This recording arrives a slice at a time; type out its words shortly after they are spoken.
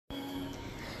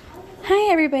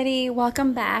Hi, everybody.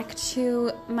 Welcome back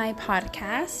to my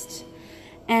podcast.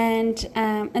 And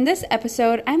in this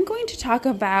episode, I'm going to talk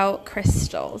about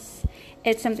crystals.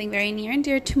 It's something very near and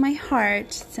dear to my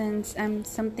heart since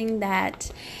something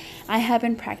that I have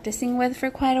been practicing with for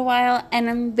quite a while.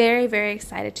 And I'm very, very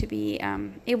excited to be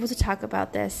able to talk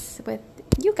about this with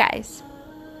you guys.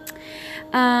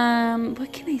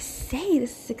 What can I say?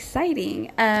 This is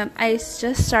exciting.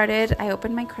 I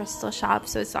opened my crystal shop,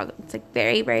 so it's like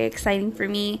very, very exciting for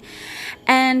me.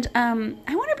 And I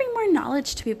want to bring more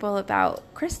knowledge to people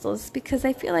about crystals because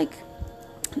I feel like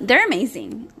they're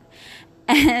amazing.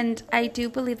 And I do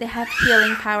believe they have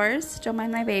healing powers. Don't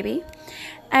mind my baby.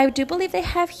 I do believe they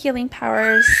have healing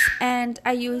powers, and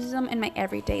I use them in my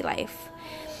everyday life.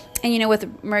 And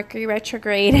with Mercury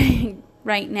retrograde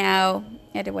right now,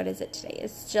 what is it today?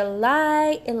 It's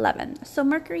July 11th. So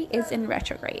Mercury is in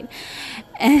retrograde.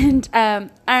 And I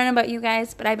don't know about you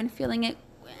guys, but I've been feeling it,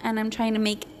 and I'm trying to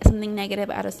make something negative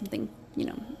out of something,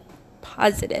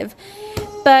 positive.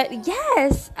 But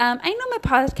yes, I know my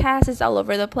podcast is all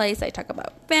over the place. I talk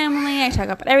about family, I talk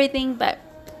about everything, but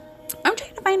I'm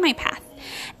trying to find my path.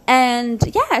 And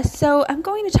yeah, so I'm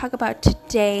going to talk about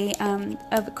today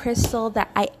of a crystal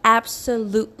that I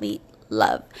absolutely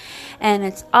love. And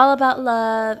it's all about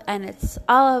love, and it's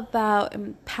all about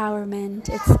empowerment.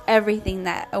 It's everything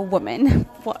that a woman,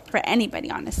 for anybody,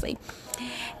 honestly.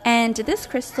 And this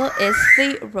crystal is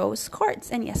the rose quartz.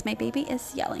 And yes, my baby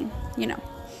is yelling,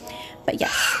 But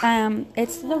yes,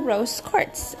 it's the rose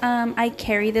quartz. I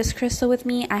carry this crystal with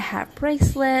me. I have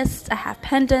bracelets. I have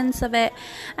pendants of it.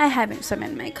 I have some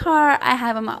in my car. I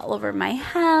have them all over my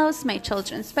house, my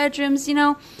children's bedrooms.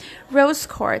 Rose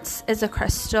quartz is a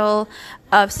crystal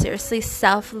of seriously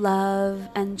self-love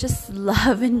and just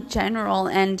love in general.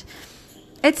 And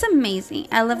it's amazing.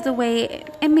 I love the way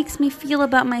it makes me feel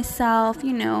about myself,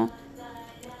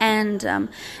 And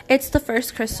it's the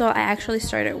first crystal I actually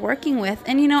started working with.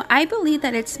 And, I believe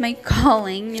that it's my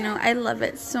calling. I love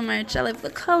it so much. I love the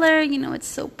color. It's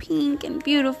so pink and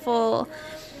beautiful.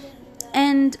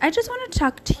 And I just want to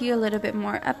talk to you a little bit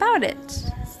more about it.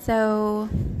 So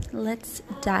let's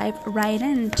dive right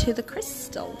into the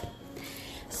crystal.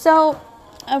 So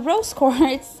a rose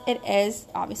quartz, it is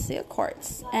obviously a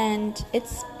quartz. And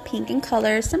it's pink in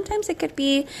color. Sometimes it could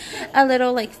be a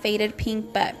little like faded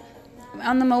pink, but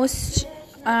on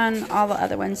all the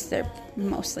other ones, they're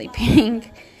mostly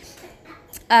pink.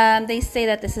 They say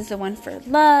that this is the one for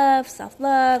love,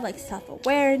 self-love, like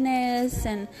self-awareness,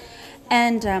 and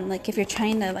like if you're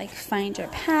trying to like find your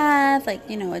path, like,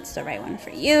 it's the right one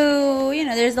for you.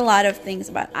 There's a lot of things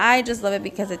about it. I just love it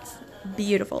because it's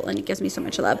beautiful and it gives me so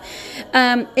much love.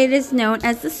 It is known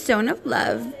as the stone of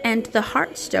love and the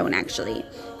heart stone, actually.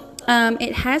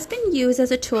 It has been used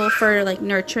as a tool for like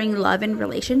nurturing love and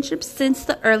relationships since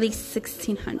the early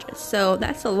 1600s. So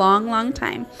that's a long, long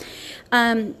time.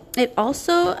 It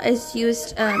also is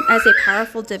used as a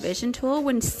powerful division tool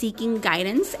when seeking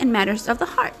guidance in matters of the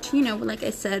heart. Like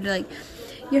I said, like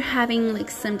you're having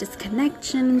like some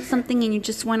disconnection, something, and you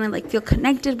just want to like feel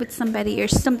connected with somebody or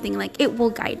something. Like it will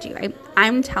guide you.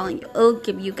 I'm telling you, it'll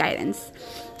give you guidance.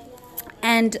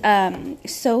 And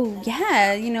so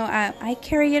yeah, I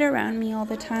carry it around me all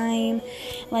the time.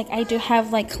 Like I do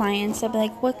have like clients of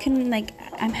like,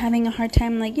 I'm having a hard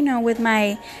time with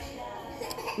my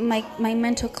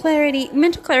mental clarity.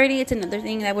 Mental clarity, it's another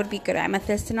thing that would be good,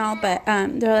 amethyst and all, but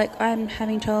they're like, I'm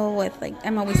having trouble with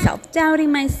I'm always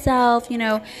self-doubting myself,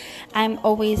 I'm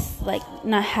always like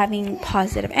not having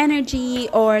positive energy,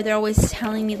 or they're always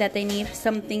telling me that they need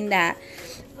something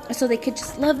so they could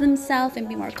just love themselves and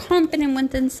be more confident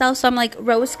with themselves. So I'm like,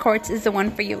 rose quartz is the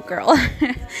one for you, girl.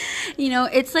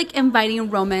 It's like inviting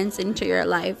romance into your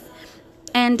life.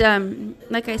 And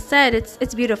like I said,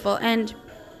 it's beautiful. And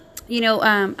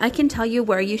I can tell you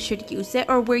where you should use it,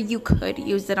 or where you could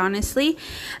use it, honestly.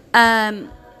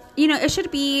 It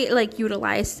should be like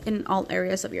utilized in all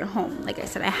areas of your home. Like I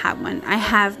said, I have one. I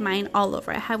have mine all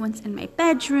over. I have ones in my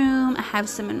bedroom. I have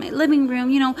some in my living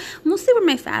room. Mostly where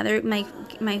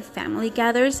my family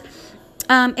gathers.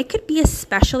 It could be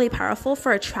especially powerful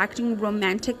for attracting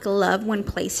romantic love when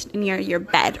placed near your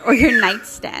bed or your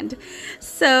nightstand.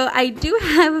 So I do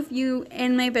have a few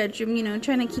in my bedroom,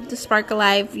 trying to keep the spark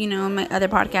alive. In my other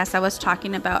podcast, I was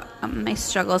talking about my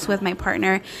struggles with my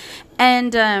partner.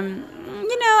 And,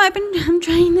 I'm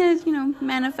trying to,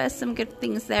 manifest some good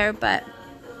things there. But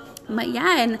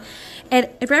yeah, and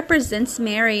it represents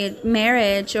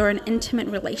marriage or an intimate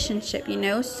relationship,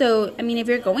 So, if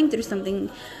you're going through something,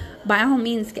 by all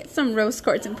means, get some rose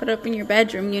quartz and put it up in your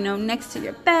bedroom, next to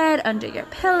your bed, under your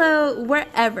pillow,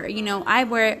 wherever. I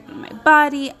wear it on my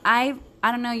body. I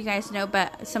I don't know you guys know,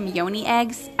 but some yoni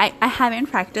eggs. I haven't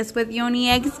practiced with yoni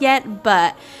eggs yet,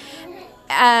 but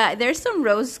there's some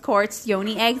rose quartz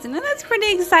yoni eggs, and that's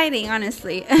pretty exciting,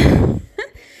 honestly.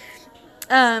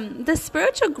 The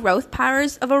spiritual growth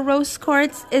powers of a rose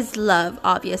quartz is love,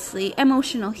 obviously,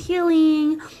 emotional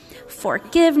healing,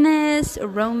 forgiveness,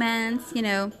 romance.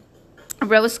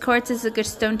 Rose quartz is a good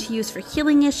stone to use for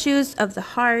healing issues of the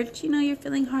heart. You're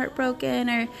feeling heartbroken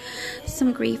or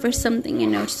some grief or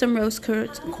something, some rose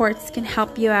quartz can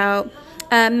help you out.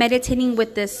 Meditating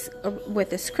with this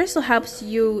crystal helps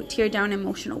you tear down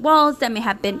emotional walls that may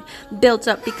have been built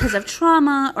up because of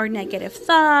trauma or negative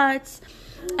thoughts.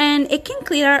 And it can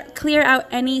clear out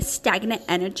any stagnant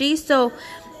energy. So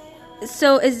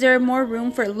is there more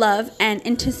room for love and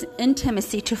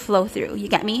intimacy to flow through? You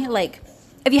get me? Like,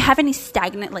 if you have any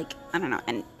stagnant, like, I don't know,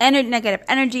 negative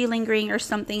energy lingering or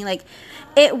something, like,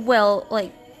 it will,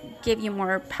 like, give you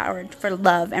more power for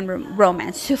love and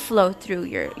romance to flow through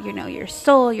your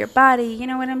soul, your body. You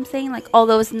know what I'm saying? Like, all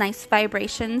those nice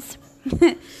vibrations.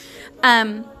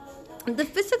 The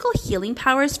physical healing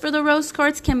powers for the rose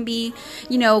quartz can be,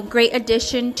 great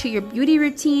addition to your beauty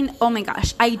routine. Oh my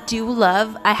gosh, I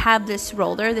have this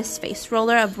face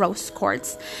roller of rose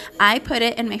quartz. I put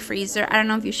it in my freezer. I don't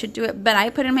know if you should do it, but I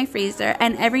put it in my freezer,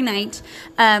 and every night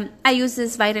I use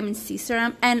this vitamin C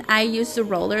serum, and I use the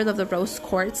roller of the rose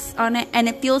quartz on it, and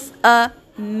it feels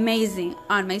amazing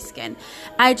on my skin.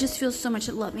 I just feel so much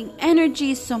loving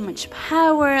energy, so much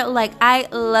power. Like, I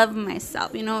love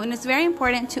myself, and it's very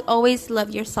important to always love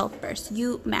yourself first.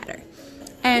 You matter.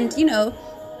 And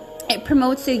it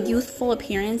promotes a youthful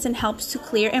appearance and helps to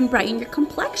clear and brighten your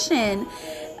complexion.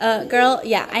 Girl,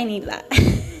 yeah, I need that.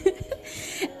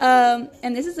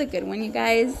 And this is a good one, you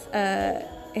guys.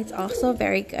 It's also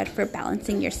very good for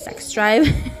balancing your sex drive.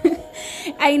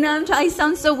 I know I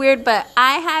sound so weird, but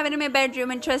I have it in my bedroom,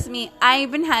 and trust me,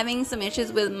 I've been having some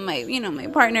issues with my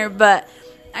partner, but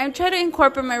I try to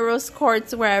incorporate my rose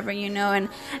quartz wherever, and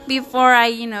before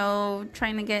I,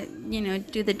 trying to get,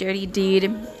 do the dirty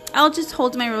deed, I'll just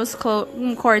hold my rose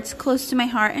quartz close to my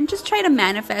heart and just try to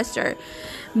manifest or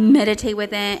meditate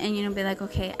with it and, be like,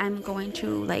 okay, I'm going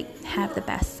to, like, have the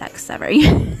best sex ever.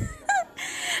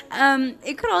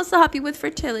 It could also help you with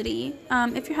fertility.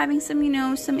 If you're having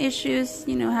some issues,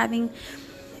 having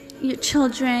your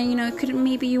children,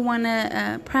 maybe you want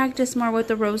to practice more with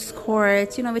the rose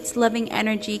quartz. Its loving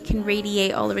energy can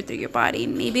radiate all over through your body,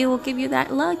 and maybe it will give you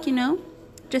that luck.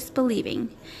 Just believing.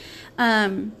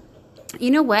 You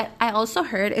know what? I also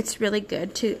heard it's really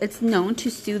good it's known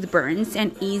to soothe burns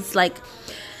and ease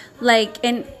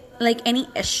any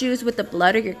issues with the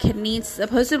blood or your kidneys.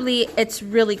 Supposedly, it's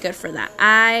really good for that.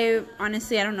 I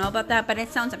don't know about that, but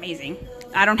it sounds amazing.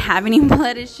 I don't have any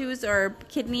blood issues or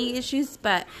kidney issues,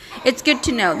 but it's good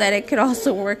to know that it could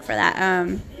also work for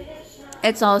that.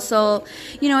 It's also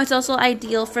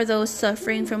ideal for those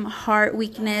suffering from heart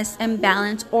weakness,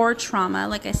 imbalance, or trauma.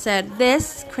 Like I said,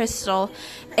 this crystal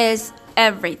is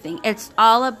everything. It's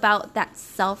all about that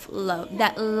self-love,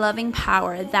 that loving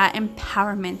power, that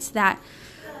empowerment, that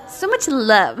so much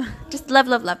love. Just love,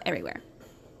 love, love everywhere.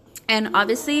 And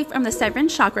obviously from the 7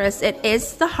 chakras, it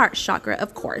is the heart chakra,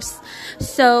 of course.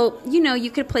 So,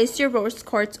 you could place your rose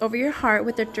quartz over your heart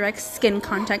with a direct skin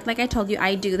contact. Like I told you,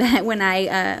 I do that when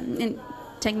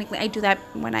technically I do that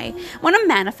when I want to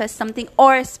manifest something,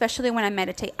 or especially when I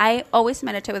meditate. I always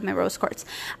meditate with my rose quartz.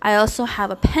 I also have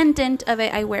a pendant of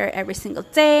it. I wear it every single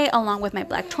day along with my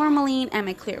black tourmaline and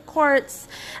my clear quartz.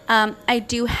 I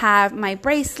do have my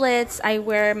bracelets. I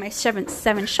wear my seven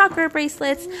chakra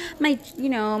bracelets, my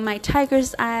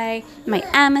tiger's eye, my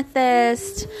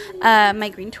amethyst, my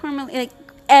green tourmaline, like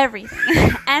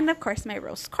everything. And of course my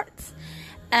rose quartz.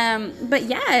 But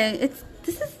yeah,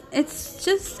 it's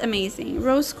just amazing.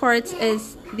 Rose quartz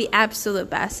is the absolute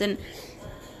best, and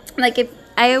like, if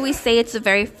I always say it's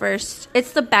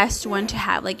the best one to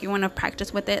have. Like, you want to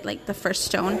practice with it, like the first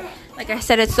stone. Like I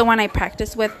said, it's the one I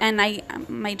practice with, and I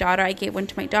gave one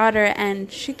to my daughter,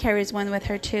 and she carries one with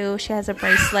her too. She has a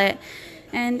bracelet,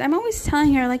 and I'm always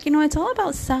telling her, like, it's all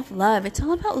about self-love. It's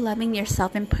all about loving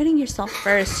yourself and putting yourself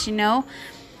first, And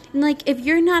like, if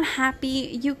you're not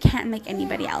happy, you can't make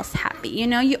anybody else happy.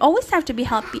 You always have to be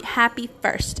happy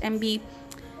first, and be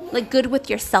like good with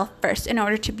yourself first in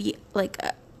order to be like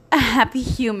a happy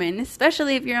human.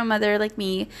 Especially if you're a mother like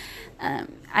me,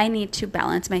 I need to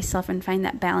balance myself and find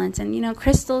that balance. And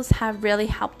crystals have really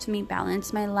helped me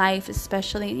balance my life,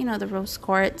 especially the rose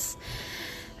quartz.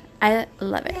 I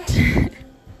love it.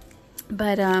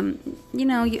 But I don't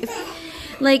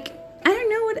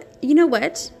know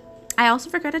what. I also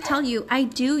forgot to tell you,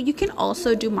 you can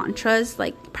also do mantras,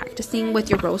 like practicing with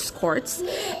your rose quartz.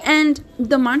 And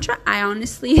the mantra, I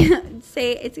honestly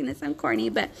say, it's going to sound corny,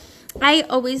 but I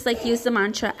always use the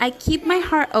mantra, I keep my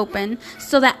heart open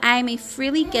so that I may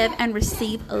freely give and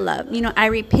receive love. I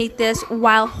repeat this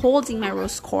while holding my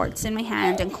rose quartz in my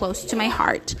hand and close to my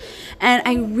heart. And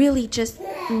I really just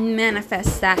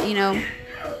manifest that,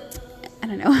 I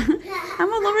don't know.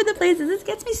 I'm all over the place. This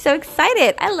gets me so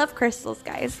excited. I love crystals,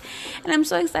 guys. And I'm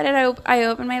so excited I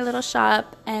opened my little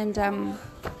shop. And,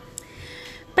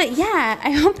 but yeah,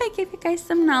 I hope I gave you guys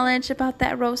some knowledge about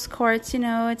that rose quartz.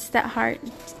 It's that heart,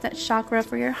 it's that chakra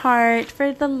for your heart,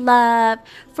 for the love,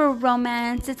 for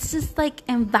romance. It's just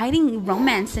inviting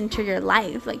romance into your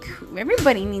life.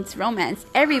 Everybody needs romance.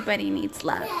 Everybody needs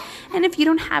love. And if you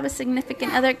don't have a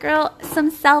significant other, girl, some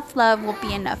self-love will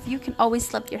be enough. You can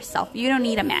always love yourself. You don't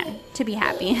need a man to be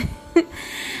happy.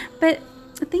 But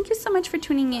thank you so much for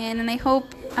tuning in, and I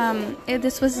hope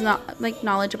this was not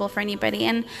knowledgeable for anybody.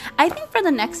 And I think for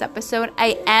the next episode,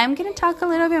 I am going to talk a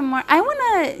little bit more. I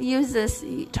want to use this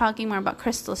talking more about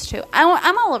crystals too.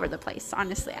 I'm all over the place,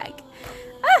 honestly.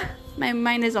 My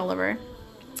mind is all over.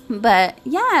 But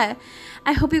yeah,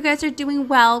 I hope you guys are doing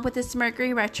well with this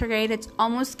Mercury retrograde. It's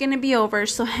almost going to be over,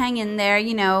 so hang in there.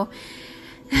 It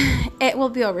will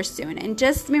be over soon. And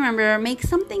just remember, make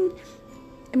something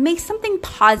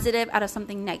positive out of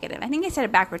something negative. I think I said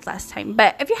it backwards last time,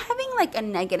 but if you're having a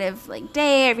negative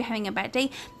day, or if you're having a bad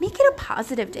day, make it a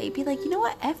positive day. Be you know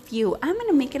what, F you, I'm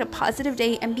gonna make it a positive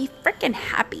day and be freaking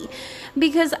happy.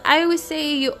 Because I always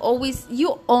say you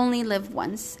only live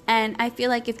once, and I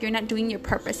feel if you're not doing your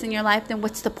purpose in your life, then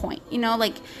what's the point?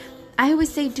 I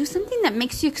always say do something that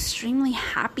makes you extremely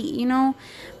happy. I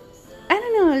don't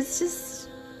know, it's just,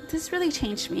 this really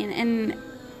changed me, and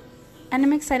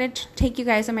I'm excited to take you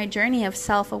guys on my journey of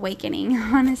self-awakening,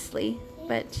 honestly.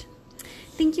 But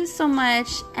thank you so much,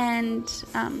 and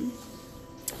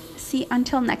see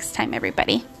until next time,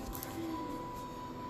 everybody.